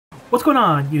What's going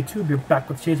on, YouTube? You're back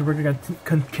with Shades, and we're going to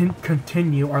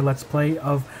continue our Let's Play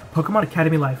of Pokemon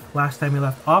Academy Life. Last time we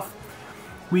left off,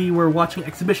 we were watching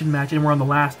exhibition match, and we're on the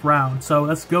last round. So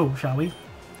let's go, shall we?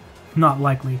 Not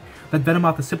likely. That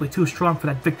Venomoth is simply too strong for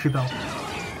that victory belt.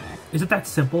 Is it that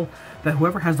simple? That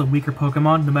whoever has the weaker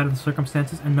Pokemon, no matter the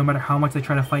circumstances, and no matter how much they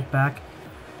try to fight back?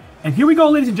 And here we go,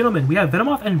 ladies and gentlemen. We have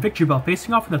Venomoth and Victory Bell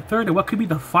facing off in the third and what could be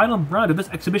the final round of this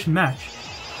exhibition match.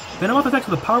 Venomoth attacks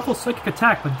with a powerful psychic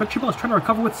attack, but Victory Bell is trying to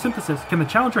recover with Synthesis. Can the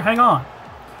challenger hang on?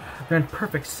 They're in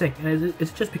perfect sync, and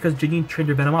it's just because Janine trained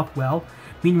her Venomoth well.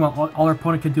 Meanwhile, all her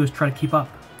opponent can do is try to keep up.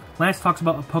 Lance talks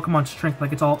about a Pokemon's strength like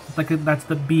that's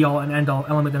the be-all and end-all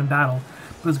element in battle,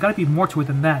 but there's got to be more to it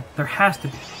than that. There has to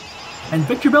be. And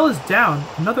Victory Bell is down.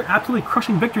 Another absolutely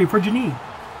crushing victory for Janine.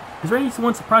 Is there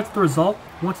anyone surprised at the result?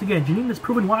 Once again, Janine has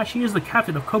proven why she is the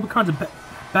captain of Kobukon's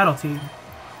battle team.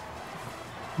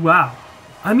 Wow.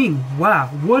 I mean, wow,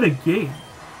 what a game.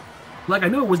 Like, I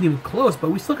know it wasn't even close,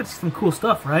 but we still got to see some cool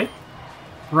stuff, right?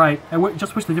 Right. I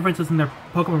just wish the differences in their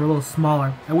Pokemon were a little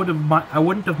smaller. I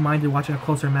wouldn't have minded watching a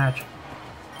closer match.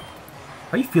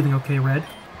 Are you feeling okay, Red?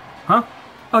 Huh?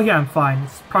 Oh yeah, I'm fine.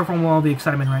 It's probably from all the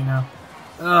excitement right now.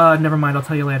 Never mind, I'll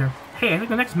tell you later. Hey, I think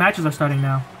the next matches are starting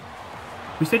now.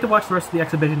 We stayed to watch the rest of the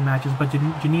exhibition matches, but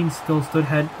Janine still stood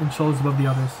head and shoulders above the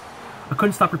others. I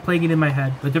couldn't stop replaying it in my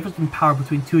head. The difference in power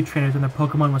between two trainers and their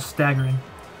Pokemon was staggering.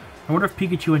 I wonder if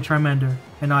Pikachu and Charmander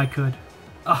and I could.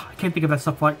 Ugh, I can't think of that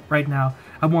stuff right now.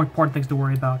 I have more important things to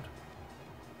worry about.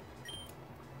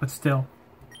 But still.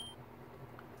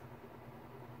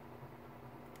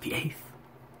 The 8th.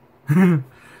 The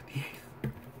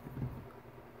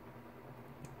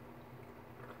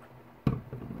 8th.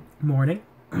 Morning.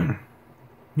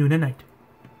 Noon and night.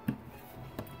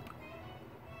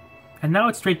 And now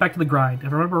it's straight back to the grind. If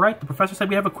I remember right, the professor said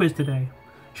we have a quiz today.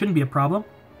 Shouldn't be a problem.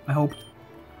 I hope.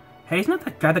 Hey, isn't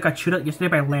that guy that got chewed out yesterday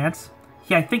by Lance?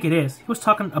 Yeah, I think it is. He was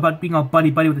talking about being all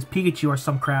buddy-buddy with his Pikachu or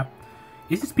some crap.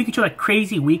 Is this Pikachu like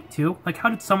crazy weak too? Like,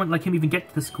 how did someone like him even get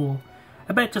to the school?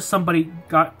 I bet it's just somebody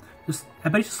got... I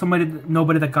bet it's just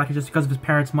nobody that got here just because of his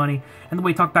parents' money and the way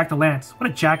he talked back to Lance. What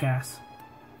a jackass.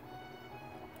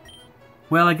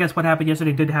 Well, I guess what happened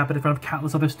yesterday did happen in front of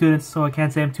countless other students, so I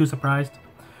can't say I'm too surprised.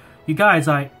 You guys,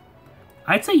 I'd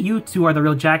say you two are the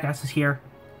real jackasses here.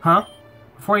 Huh?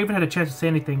 Before I even had a chance to say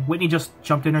anything, Whitney just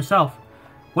jumped in herself.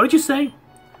 What did you say?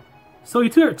 So you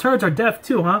two turds are deaf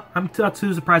too, huh? I'm not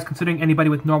too surprised considering anybody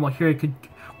with normal hearing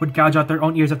would gouge out their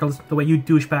own ears after listening to the way you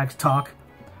douchebags talk.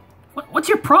 What's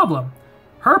your problem?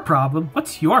 Her problem?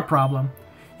 What's your problem?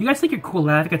 You guys think you're cool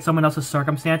laughing at someone else's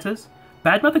circumstances?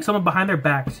 Badmouthing someone behind their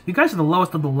backs. You guys are the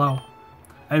lowest of the low.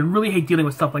 I really hate dealing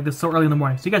with stuff like this so early in the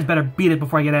morning, so you guys better beat it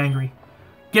before I get angry.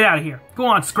 Get out of here. Go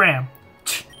on, scram.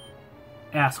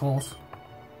 Assholes.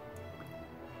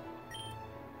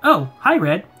 Oh, hi,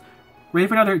 Red. Ready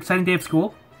for another exciting day of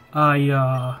school?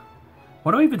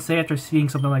 What do I even say after seeing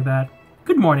something like that?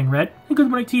 Good morning, Red. And good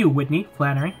morning to you, Whitney,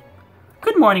 Flannery.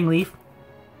 Good morning, Leaf.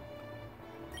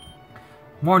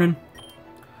 Morning.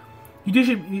 You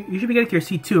should be getting to your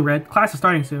seat too, Red. Class is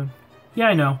starting soon. Yeah,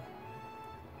 I know.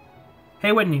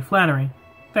 Hey, Whitney, Flannery.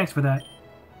 Thanks for that.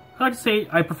 I'd like to say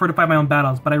I prefer to fight my own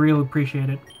battles, but I really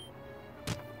appreciate it.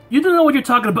 You don't know what you're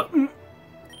talking about.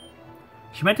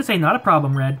 She meant to say not a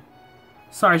problem, Red.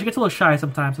 Sorry, she gets a little shy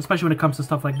sometimes, especially when it comes to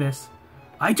stuff like this.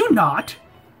 I do not!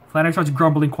 Flannery starts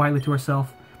grumbling quietly to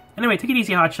herself. Anyway, take it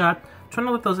easy, Hotshot. Try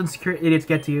not to let those insecure idiots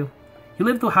get to you. You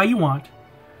live how you want.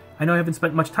 I know I haven't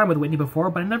spent much time with Whitney before,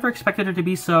 but I never expected her to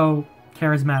be so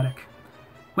charismatic.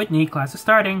 Whitney, class is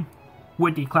starting.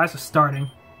 Whitney, class is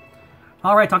starting.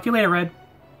 Alright, talk to you later, Red.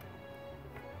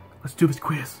 Let's do this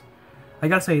quiz. I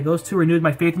gotta say, those two renewed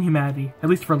my faith in humanity, at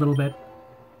least for a little bit.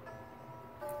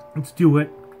 Let's do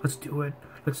it. Let's do it.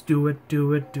 Let's do it.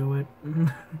 Do it. Do it.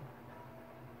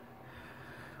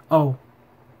 Oh.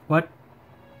 What?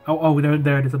 Oh,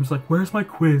 there it is. I'm just like, where's my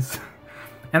quiz?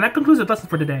 And that concludes the lesson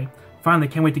for today. Finally,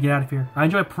 can't wait to get out of here. I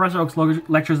enjoy Professor Oak's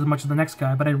lectures as much as the next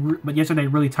guy, but yesterday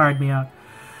really tired me out.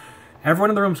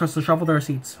 Everyone in the room starts to shuffle their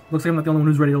seats. Looks like I'm not the only one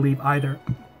who's ready to leave either.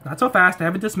 Not so fast. I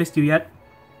haven't dismissed you yet.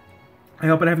 I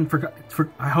hope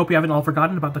you haven't all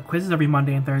forgotten about the quizzes every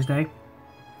Monday and Thursday.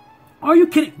 Are you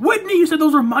kidding? Whitney, you said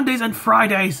those were Mondays and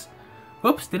Fridays!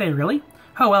 Oops, did I really?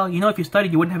 Oh well, you know if you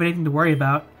studied you wouldn't have anything to worry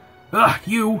about. Ugh,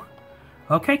 you!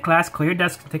 Okay, class, clear your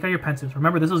desks and take out your pencils.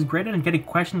 Remember, this is graded and getting a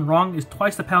question wrong is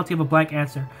twice the penalty of a blank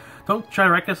answer. Don't try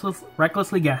to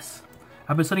recklessly guess.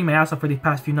 I've been studying my ass off for these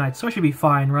past few nights, so I should be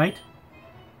fine, right?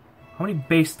 How many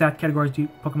base stat categories do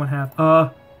Pokemon have?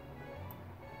 Oh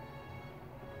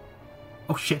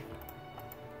shit.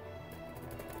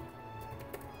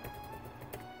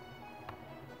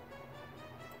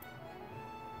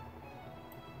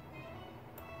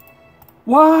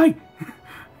 Why?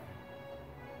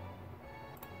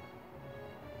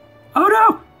 Oh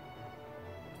no!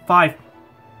 5.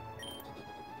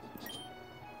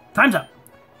 Time's up.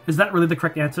 Is that really the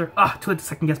correct answer? Ah, too late to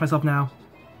second guess myself now.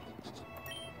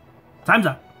 Time's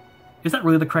up. Is that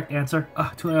really the correct answer?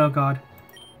 Ah, too late. Oh god.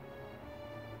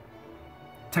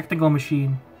 Technical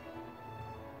machine.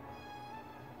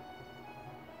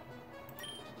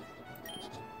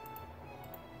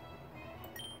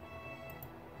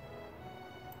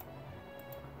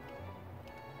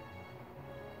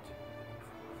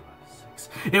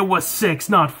 It was 6,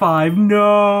 not 5.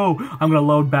 No! I'm gonna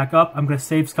load back up. I'm gonna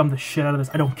save scum the shit out of this.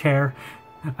 I don't care.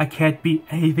 I can't be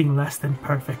anything less than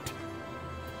perfect.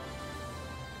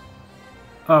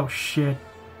 Oh shit.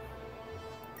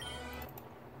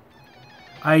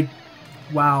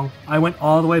 Wow. I went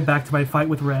all the way back to my fight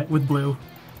with blue.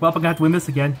 Well, I'm gonna have to win this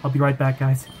again. I'll be right back,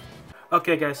 guys.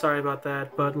 Okay, guys, sorry about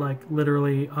that, but like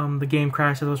literally, the game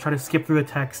crashed as I was trying to skip through the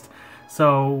text,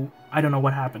 so I don't know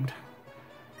what happened.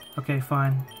 Okay,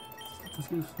 fine.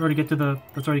 Let's already get to the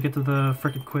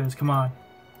frickin' quiz. Come on.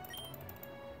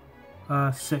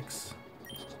 6.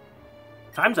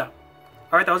 Time's up.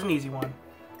 All right, that was an easy one.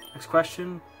 Next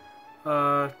question.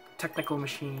 Technical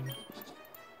machine.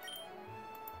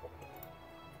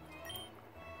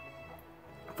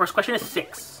 First question is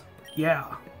 6.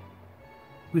 Yeah.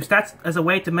 We use stats as a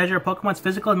way to measure a Pokemon's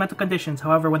physical and mental conditions.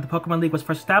 However, when the Pokemon League was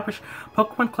first established,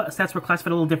 Pokemon stats were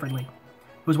classified a little differently.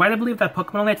 It was widely believed that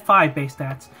Pokemon only had 5 base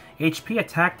stats: HP,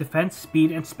 Attack, Defense,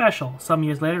 Speed, and Special. Some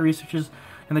years later, researchers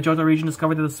in the Johto region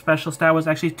discovered that the Special stat was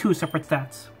actually 2 separate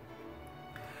stats.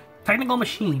 Technical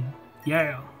machine.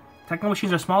 Yeah. Technical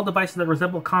machines are small devices that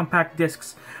resemble compact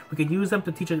discs. We can use them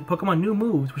to teach a Pokemon new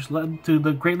moves, which led to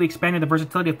the greatly expanding the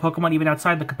versatility of Pokemon even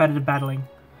outside the competitive battling.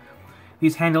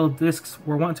 These handheld discs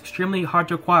were once extremely hard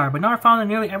to acquire, but now are found in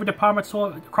nearly every department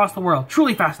store across the world.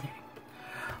 Truly fascinating.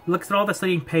 Looks at all the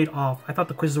studying paid off. I thought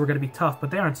the quizzes were going to be tough,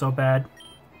 but they aren't so bad.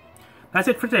 That's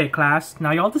it for today, class. Now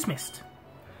you're all dismissed.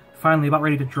 Finally, about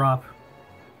ready to drop.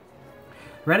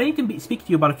 Ready to speak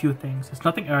to you about a few things. It's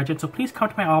nothing urgent, so please come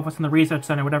to my office in the research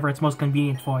center, whatever it's most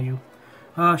convenient for you.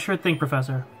 Sure thing,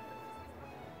 Professor.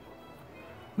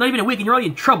 Not even a week and you're already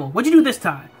in trouble. What'd you do this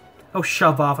time? Oh,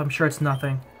 shove off. I'm sure it's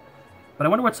nothing. But I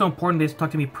wonder what's so important they to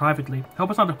talk to me privately. I hope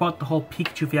it's not about the whole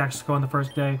Pikachu fiasco on the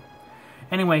first day.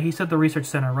 Anyway, he said the research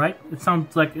center, right? It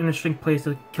sounds like an interesting place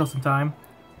to kill some time.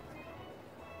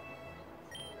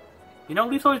 You know,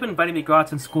 Leaf's always been inviting me to go out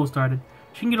since school started.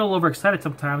 She can get a little overexcited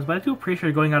sometimes, but I do appreciate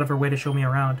her going out of her way to show me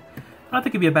around. I don't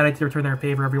think it'd be a bad idea to return their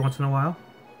favor every once in a while.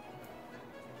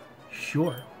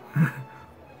 Sure.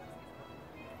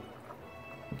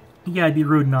 Yeah, it'd be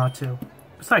rude not to.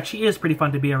 Besides, she is pretty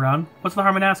fun to be around. What's the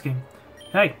harm in asking?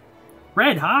 Hey.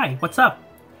 Red, hi! What's up?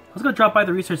 I was gonna drop by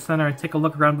the research center and take a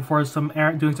look around before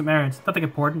doing some errands. Nothing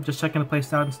important, just checking the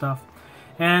place out and stuff.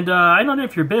 And I don't know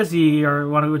if you're busy or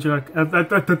want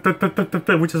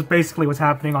to, which is basically what's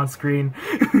happening on screen.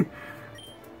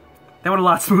 That went a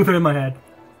lot smoother in my head.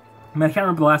 I mean, I can't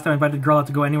remember the last time I invited a girl out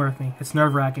to go anywhere with me. It's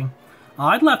nerve-wracking. Oh,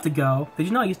 I'd love to go. Did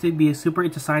you know I used to be super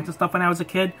into science and stuff when I was a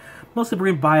kid? Mostly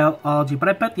marine biology, but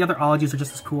I bet the other ologies are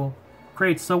just as cool.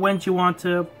 Great, so when do you want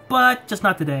to? But just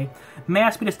not today. May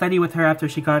asked me to study with her after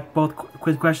she got both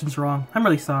quiz questions wrong. I'm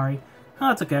really sorry. Oh,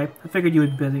 that's okay. I figured you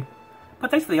would be busy.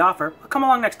 But thanks for the offer. I'll come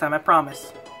along next time, I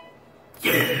promise.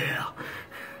 Yeah!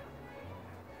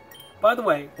 By the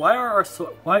way, why are our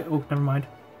why? Oh, never mind.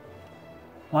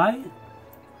 Why?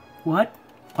 What?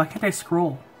 Why can't I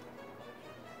scroll?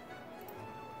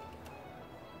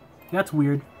 That's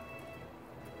weird.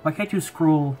 Why can't you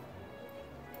scroll?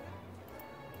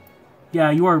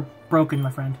 Yeah, you are broken,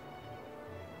 my friend.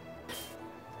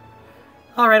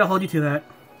 Alright, I'll hold you to that.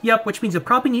 Yep, which means you'll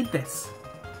probably need this.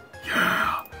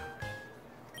 Yeah!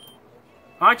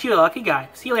 Aren't you a lucky guy?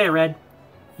 See you later, Red.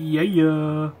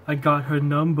 Yeah, I got her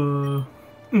number.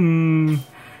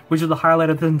 Which is the highlight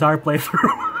of the entire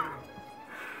playthrough.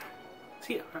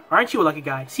 See, aren't you a lucky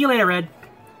guy? See you later, Red.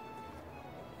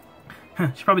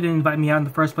 She probably didn't invite me out in the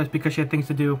first place because she had things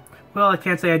to do. Well, I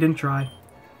can't say I didn't try.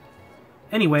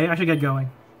 Anyway, I should get going.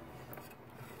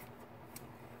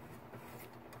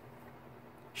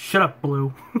 Shut up,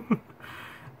 Blue.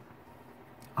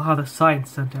 Ah, the Science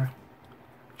Center.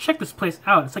 Check this place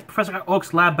out. It's like Professor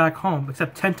Oak's lab back home,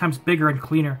 except 10 times bigger and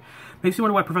cleaner. Makes me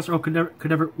wonder why Professor Oak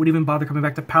would even bother coming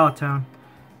back to Pallet Town.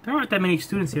 There aren't that many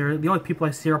students here. The only people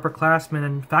I see are upperclassmen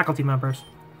and faculty members.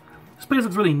 This place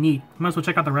looks really neat. Might as well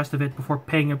check out the rest of it before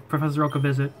paying Professor Oak a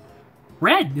visit.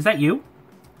 Red, is that you?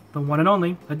 The one and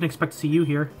only. I didn't expect to see you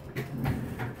here.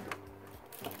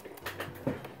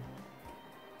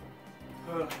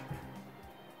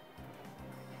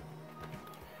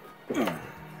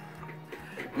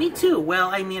 Me too. Well,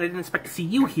 I mean, I didn't expect to see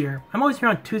you here. I'm always here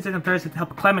on Tuesdays and Thursdays to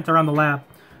help Clement around the lab.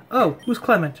 Oh, who's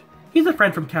Clement? He's a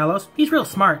friend from Kalos. He's real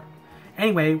smart.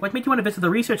 Anyway, what made you want to visit the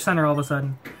research center all of a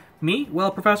sudden? Me?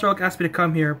 Well, Professor Oak asked me to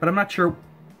come here, but I'm not sure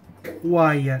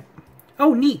why yet.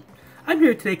 Oh, neat. I'm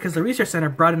here today because the research center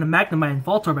brought in a magnemite and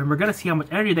Voltorb, and we're going to see how much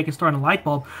energy they can store in a light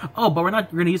bulb. Oh, but we're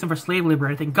not going to use them for slave labor or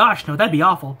anything. Gosh, no, that'd be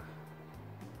awful.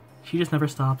 She just never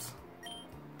stops.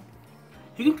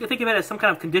 You can think of it as some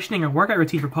kind of conditioning or workout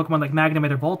routine for Pokemon like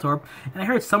Magnemite or Voltorb, and I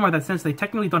heard somewhere that since they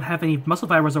technically don't have any muscle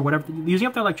fibers or whatever, using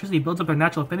up their electricity builds up their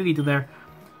natural affinity to their...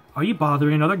 Are you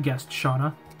bothering another guest,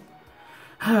 Shauna?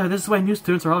 This is why new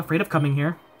students are all afraid of coming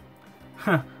here.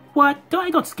 Huh. What? I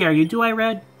don't scare you, do I,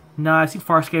 Red? Nah, I've seen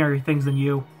far scarier things than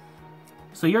you.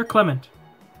 So you're Clement.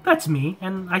 That's me,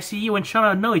 and I see you and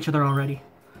Shauna know each other already.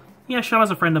 Yeah, Shauna's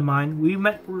a friend of mine. We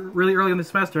met really early in the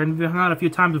semester, and we've hung out a few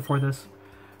times before this.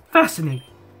 Fascinating.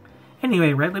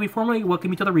 Anyway, Red, let me formally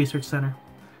welcome you to the research center.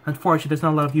 Unfortunately, there's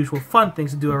not a lot of usual fun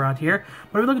things to do around here,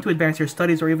 but if you're looking to advance your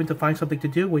studies or even to find something to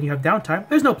do when you have downtime,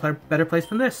 there's no better place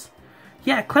than this.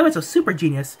 Yeah, Clement's a super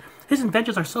genius. His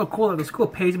inventions are so cool that the school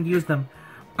pays him to use them.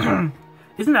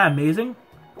 Isn't that amazing?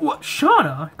 What,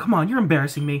 Shauna? Come on, you're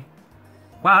embarrassing me.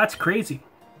 Wow, that's crazy.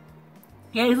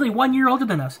 Yeah, he's only 1 year older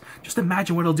than us. Just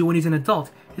imagine what he'll do when he's an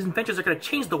adult. His inventions are going to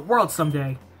change the world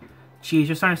someday. Geez,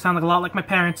 you're starting to sound like a lot like my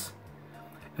parents.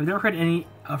 I've never heard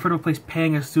of a place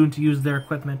paying a student to use their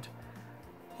equipment.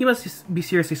 He must be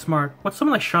seriously smart. What's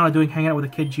someone like Shauna doing hanging out with a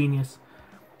kid genius?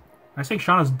 Are you saying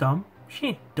Shauna's dumb? She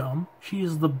ain't dumb. She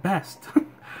is the best.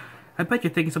 I bet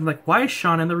you're thinking something like, why is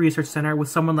Shauna in the research center with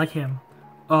someone like him?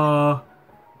 Well,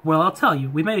 I'll tell you.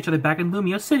 We met each other back in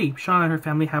Lumio City. Shauna and her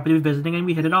family happened to be visiting and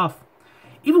we hit it off.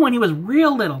 Even when he was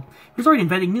real little, he was already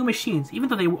inventing new machines, even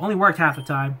though they only worked half the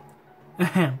time.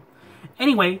 Ahem.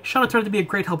 Anyway, Shauna turned out to be a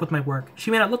great help with my work. She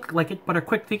may not look like it, but her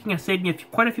quick thinking has saved me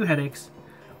quite a few headaches.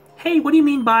 Hey, what do you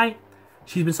mean by...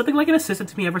 She's been something like an assistant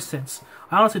to me ever since.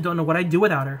 I honestly don't know what I'd do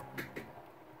without her.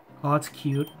 Oh, that's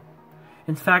cute.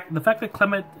 In fact, the fact that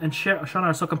Clement and Shauna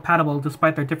are so compatible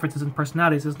despite their differences in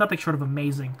personalities is nothing short of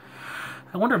amazing.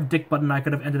 I wonder if Dick Butt and I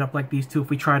could have ended up like these two if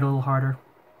we tried a little harder.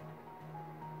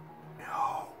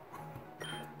 No.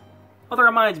 Oh, that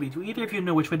reminds me. Do either of you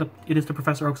know which way it is to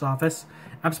Professor Oak's office?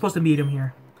 I'm supposed to meet him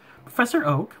here. Professor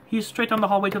Oak? He's straight down the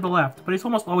hallway to the left, but he's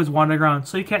almost always wandering around,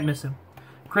 so you can't miss him.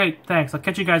 Great, thanks. I'll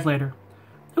catch you guys later.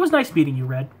 It was nice meeting you,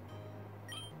 Red.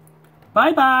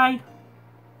 Bye-bye!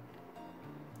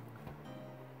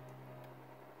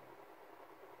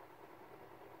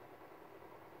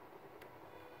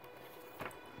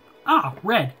 Ah,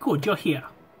 Red, good, you're here.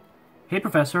 Hey,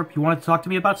 Professor, you wanted to talk to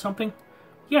me about something?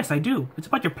 Yes, I do. It's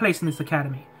about your place in this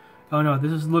academy. Oh no,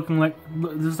 this is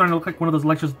starting to look like one of those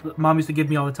lectures that Mom used to give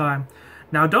me all the time.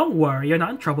 Now don't worry, you're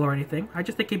not in trouble or anything. I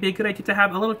just think it'd be a good idea to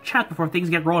have a little chat before things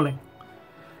get rolling.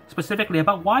 Specifically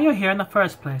about why you're here in the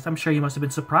first place. I'm sure you must have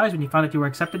been surprised when you found that you were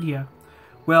accepted here.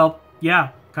 Well,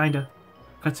 yeah, kinda.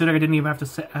 Considering I didn't even have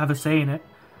to have a say in it.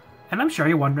 And I'm sure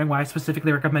you're wondering why I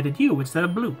specifically recommended you instead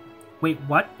of Blue. Wait,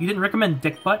 what? You didn't recommend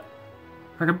Dick Butt?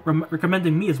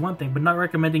 Recommending me is one thing, but not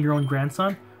recommending your own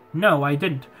grandson? No, I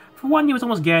didn't. For one, he was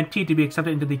almost guaranteed to be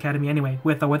accepted into the academy anyway,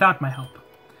 with or without my help.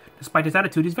 Despite his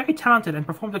attitude, he's very talented and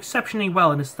performed exceptionally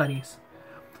well in his studies.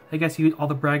 I guess all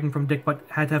the bragging from Dick Butt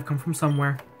had to have come from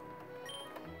somewhere.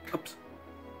 Oops.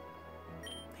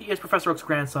 He is Professor Oak's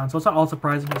grandson, so it's not all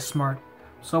surprising he's smart.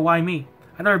 So why me?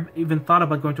 I never even thought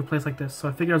about going to a place like this, so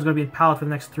I figured I was going to be a pal for the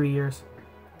next 3 years.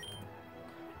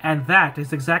 And that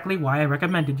is exactly why I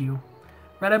recommended you.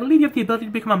 Red, I believe you have the ability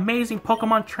to become an amazing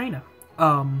Pokemon trainer.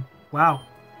 Wow.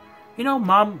 You know,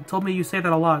 Mom told me you say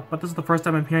that a lot, but this is the first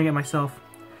time I'm hearing it myself.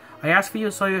 I asked for you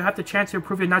so you have the chance to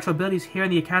improve your natural abilities here in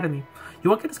the academy.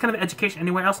 You won't get this kind of education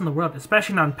anywhere else in the world,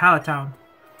 especially not in Pallet Town.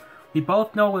 We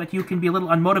both know that you can be a little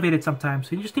unmotivated sometimes,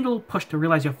 so you just need a little push to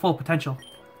realize your full potential.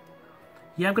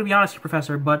 Yeah, I'm gonna be honest here,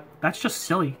 Professor, but that's just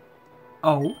silly.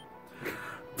 Oh?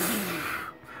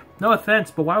 No offense,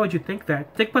 but why would you think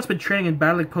that? Dick Butt's been training and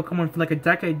battling Pokemon for like a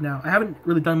decade now. I haven't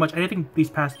really done much anything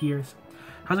these past years.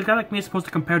 How's a guy like me supposed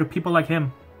to compare to people like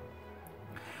him?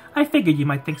 I figured you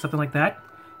might think something like that.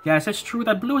 Yes, it's true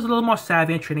that Blue is a little more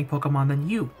savvy in training Pokemon than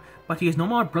you, but he is no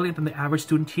more brilliant than the average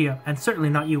student here, and certainly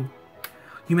not you.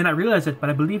 You may not realize it,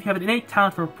 but I believe you have an innate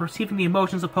talent for perceiving the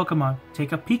emotions of Pokemon.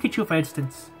 Take a Pikachu, for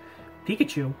instance.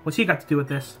 Pikachu? What's he got to do with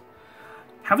this?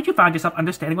 Haven't you found yourself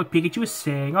understanding what Pikachu is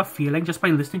saying or feeling just by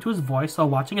listening to his voice or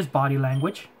watching his body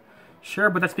language?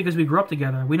 Sure, but that's because we grew up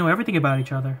together. We know everything about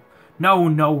each other.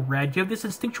 No, Red. You have this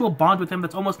instinctual bond with him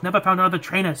that's almost never found in other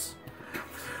trainers.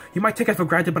 You might take it for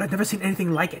granted, but I've never seen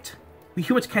anything like it. We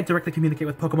humans can't directly communicate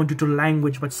with Pokemon due to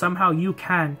language, but somehow you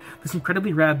can. This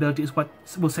incredibly rare ability is what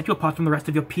will set you apart from the rest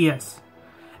of your peers.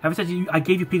 Ever since I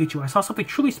gave you Pikachu, I saw something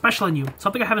truly special in you.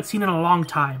 Something I haven't seen in a long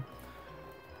time.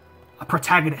 A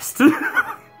protagonist.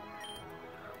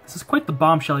 This is quite the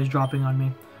bombshell he's dropping on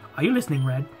me. Are you listening,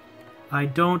 Red? I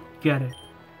don't get it.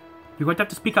 You're going to have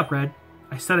to speak up, Red.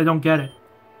 I said I don't get it.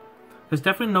 There's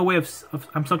definitely no way of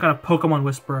I'm some kind of Pokemon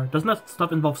whisperer. Doesn't that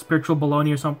stuff involve spiritual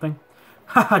baloney or something?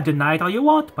 Haha, deny it all you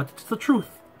want, but it's the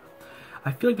truth.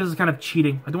 I feel like this is kind of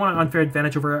cheating. I don't want an unfair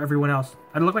advantage over everyone else.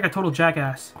 I'd look like a total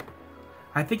jackass.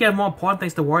 I think you have more important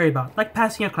things to worry about, like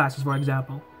passing your classes, for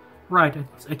example. Right,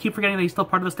 I keep forgetting that he's still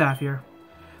part of the staff here.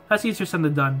 That's easier said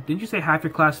than done. Didn't you say half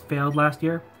your class failed last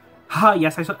year?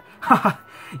 Yes,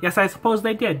 yes, I suppose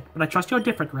they did, but I trust you're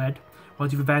different, Red.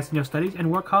 Once you've advanced in your studies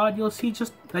and work hard, you'll see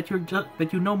that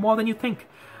you know more than you think.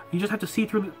 You just have to see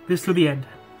through the end.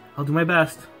 I'll do my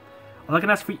best. All I can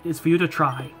ask is for you to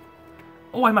try.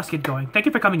 Oh, I must get going. Thank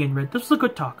you for coming in, Red. This was a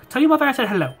good talk. Tell your mother I said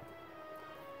hello.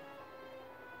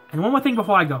 And one more thing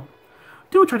before I go.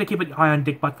 Do try to keep an eye on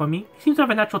Dickbutt for me. He seems to have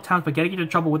a natural talent for getting into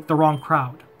trouble with the wrong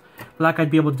crowd. Like I'd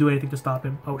be able to do anything to stop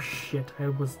him. Oh shit, I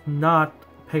was not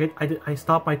paying it. I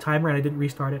stopped my timer and I didn't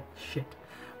restart it. Shit.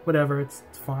 Whatever, it's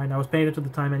fine. I was paying attention to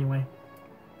the time anyway.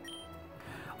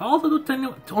 Also, don't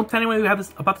tell anyone who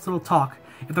have about this little talk.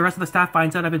 If the rest of the staff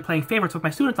finds out I've been playing favorites with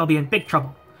my students, I'll be in big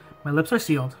trouble. My lips are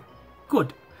sealed.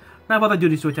 Good. Now I have other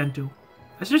duties to attend to.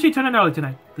 I suggest you turn in early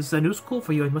tonight. This is a new school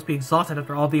for you and you must be exhausted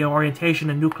after all the orientation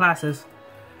and new classes.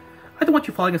 I don't want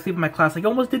you falling asleep in my class like you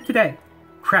almost did today.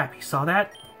 Crap, you saw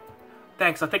that?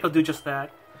 Thanks, I think I'll do just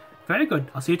that. Very good.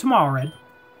 I'll see you tomorrow, Red.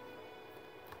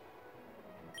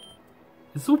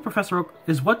 Is what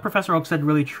Professor Oak said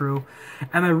really true?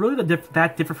 Am I really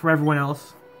that different from everyone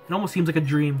else? It almost seems like a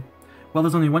dream. Well,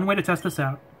 there's only one way to test this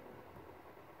out.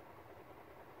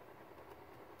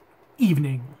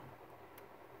 Evening.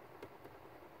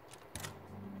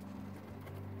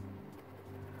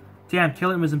 Damn,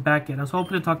 Killian isn't back yet. I was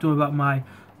hoping to talk to him about my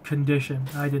condition.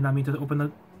 I did not mean to open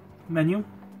the menu.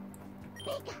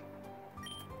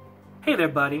 Hey there,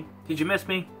 buddy. Did you miss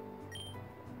me?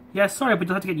 Yeah, sorry, but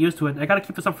you'll have to get used to it. I gotta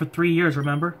keep this up for 3 years,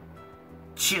 remember?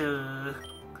 Chugh.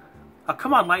 Oh,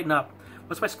 come on, lighten up.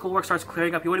 Once my schoolwork starts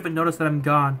clearing up, you won't even notice that I'm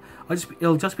gone.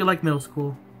 It'll just be like middle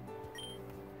school.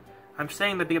 I'm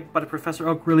saying that but Professor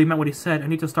Oak really meant what he said. I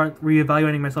need to start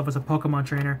reevaluating myself as a Pokemon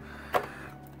trainer.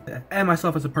 And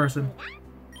myself as a person.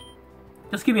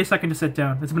 Just give me a second to sit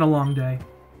down. It's been a long day.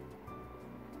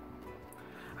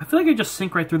 I feel like I just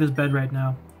sink right through this bed right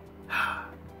now.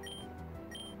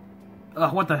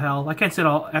 Ugh, what the hell? I can't sit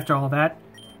after all that.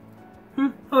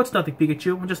 Oh, it's nothing,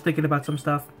 Pikachu. I'm just thinking about some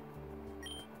stuff.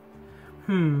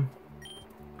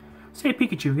 Say,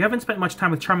 Pikachu, you haven't spent much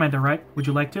time with Charmander, right? Would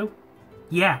you like to?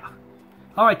 Yeah.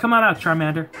 Alright, come on out,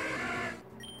 Charmander.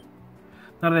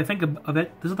 Now that I think of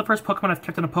it, this is the first Pokemon I've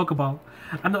kept in a Pokeball.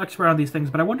 I'm no expert on these things,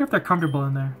 but I wonder if they're comfortable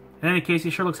in there. In any case, he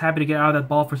sure looks happy to get out of that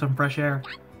ball for some fresh air.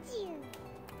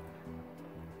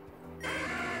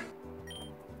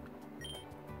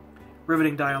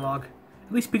 Riveting dialogue.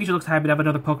 At least Pikachu looks happy to have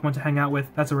another Pokemon to hang out with.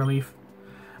 That's a relief.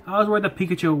 I was worried that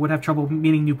Pikachu would have trouble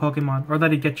meeting new Pokemon, or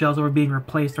that he'd get jealous over being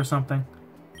replaced or something.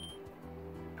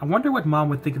 I wonder what Mom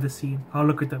would think of this scene. Oh,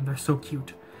 look at them. They're so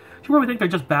cute. She probably think they're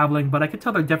just babbling, but I could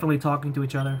tell they're definitely talking to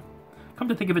each other. Come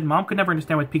to think of it, Mom could never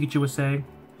understand what Pikachu was saying.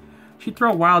 She'd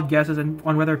throw wild guesses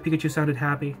on whether Pikachu sounded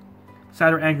happy,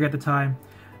 sad or angry at the time.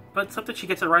 But something she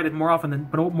gets it right more often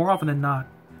than not.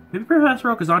 Maybe Professor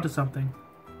Oak is onto something.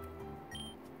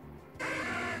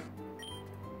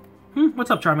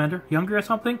 What's up, Charmander? You hungry or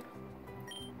something?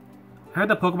 I heard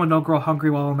that Pokemon don't grow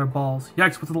hungry while on their balls.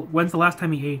 Yikes, when's the last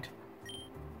time he ate?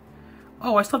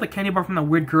 Oh, I still have the candy bar from that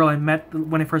weird girl I met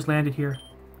when I first landed here.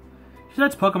 She said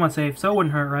it's Pokemon safe, so it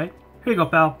wouldn't hurt, right? Here you go,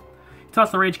 pal. He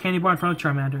tossed the Rage candy bar in front of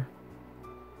Charmander.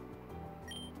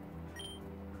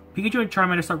 Pikachu and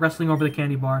Charmander start wrestling over the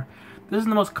candy bar. This isn't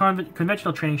the most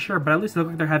conventional training, sure, but at least they look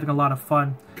like they're having a lot of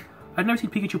fun. I've never seen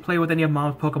Pikachu play with any of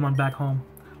Mom's Pokemon back home.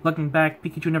 Looking back,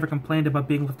 Pikachu never complained about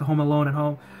being left home alone at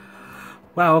home.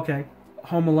 Wow, okay.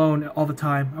 Home alone all the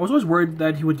time. I was always worried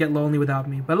that he would get lonely without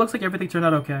me, but it looks like everything turned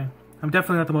out okay. I'm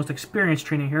definitely not the most experienced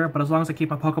trainer here, but as long as I keep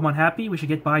my Pokemon happy, we should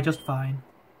get by just fine.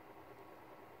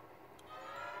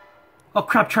 Oh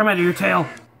crap, Charmander, your tail!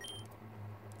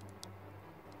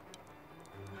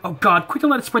 Oh god, quick to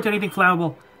let it spread to anything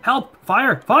flammable! Help!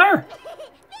 Fire! Fire!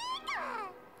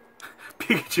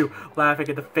 Pikachu laughing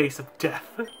in the face of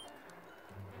death.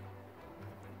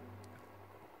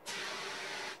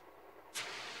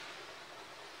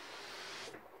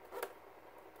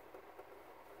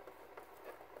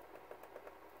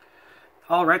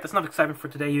 Alright, that's enough excitement for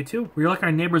today, you two. We were like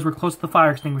our neighbors were close to the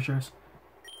fire extinguishers.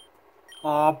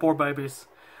 Aw, poor babies.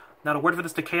 Not a word for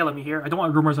this to Caleb, you hear? I don't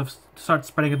want rumors of start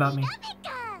spreading about me.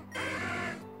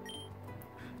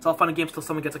 It's all fun and games till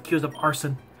someone gets accused of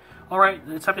arson. Alright,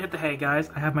 it's time to hit the hay, guys.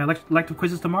 I have my elective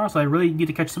quizzes tomorrow, so I really need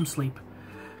to catch some sleep.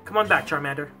 Come on back,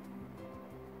 Charmander.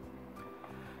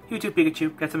 You too,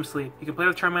 Pikachu. Get some sleep. You can play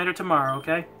with Charmander tomorrow,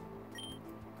 okay?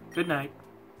 Good night.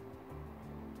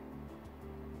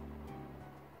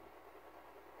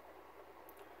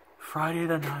 Friday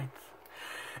the 9th.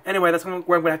 Anyway, that's where I'm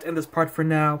going to have to end this part for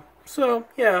now. So,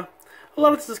 yeah. A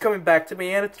lot of this is coming back to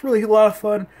me, and it's really a lot of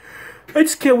fun. I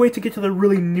just can't wait to get to the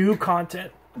really new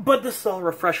content. But this is all a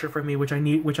refresher for me, which I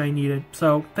needed.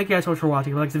 So, thank you guys so much for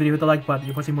watching. If you like this video, hit the like button. If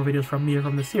you want to see more videos from me or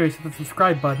from the series, hit the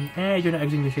subscribe button. And you're not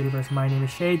exiting the Shadyverse. My name is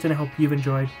Shades, and I hope you've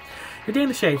enjoyed your day in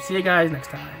the Shades. See you guys next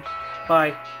time.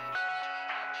 Bye.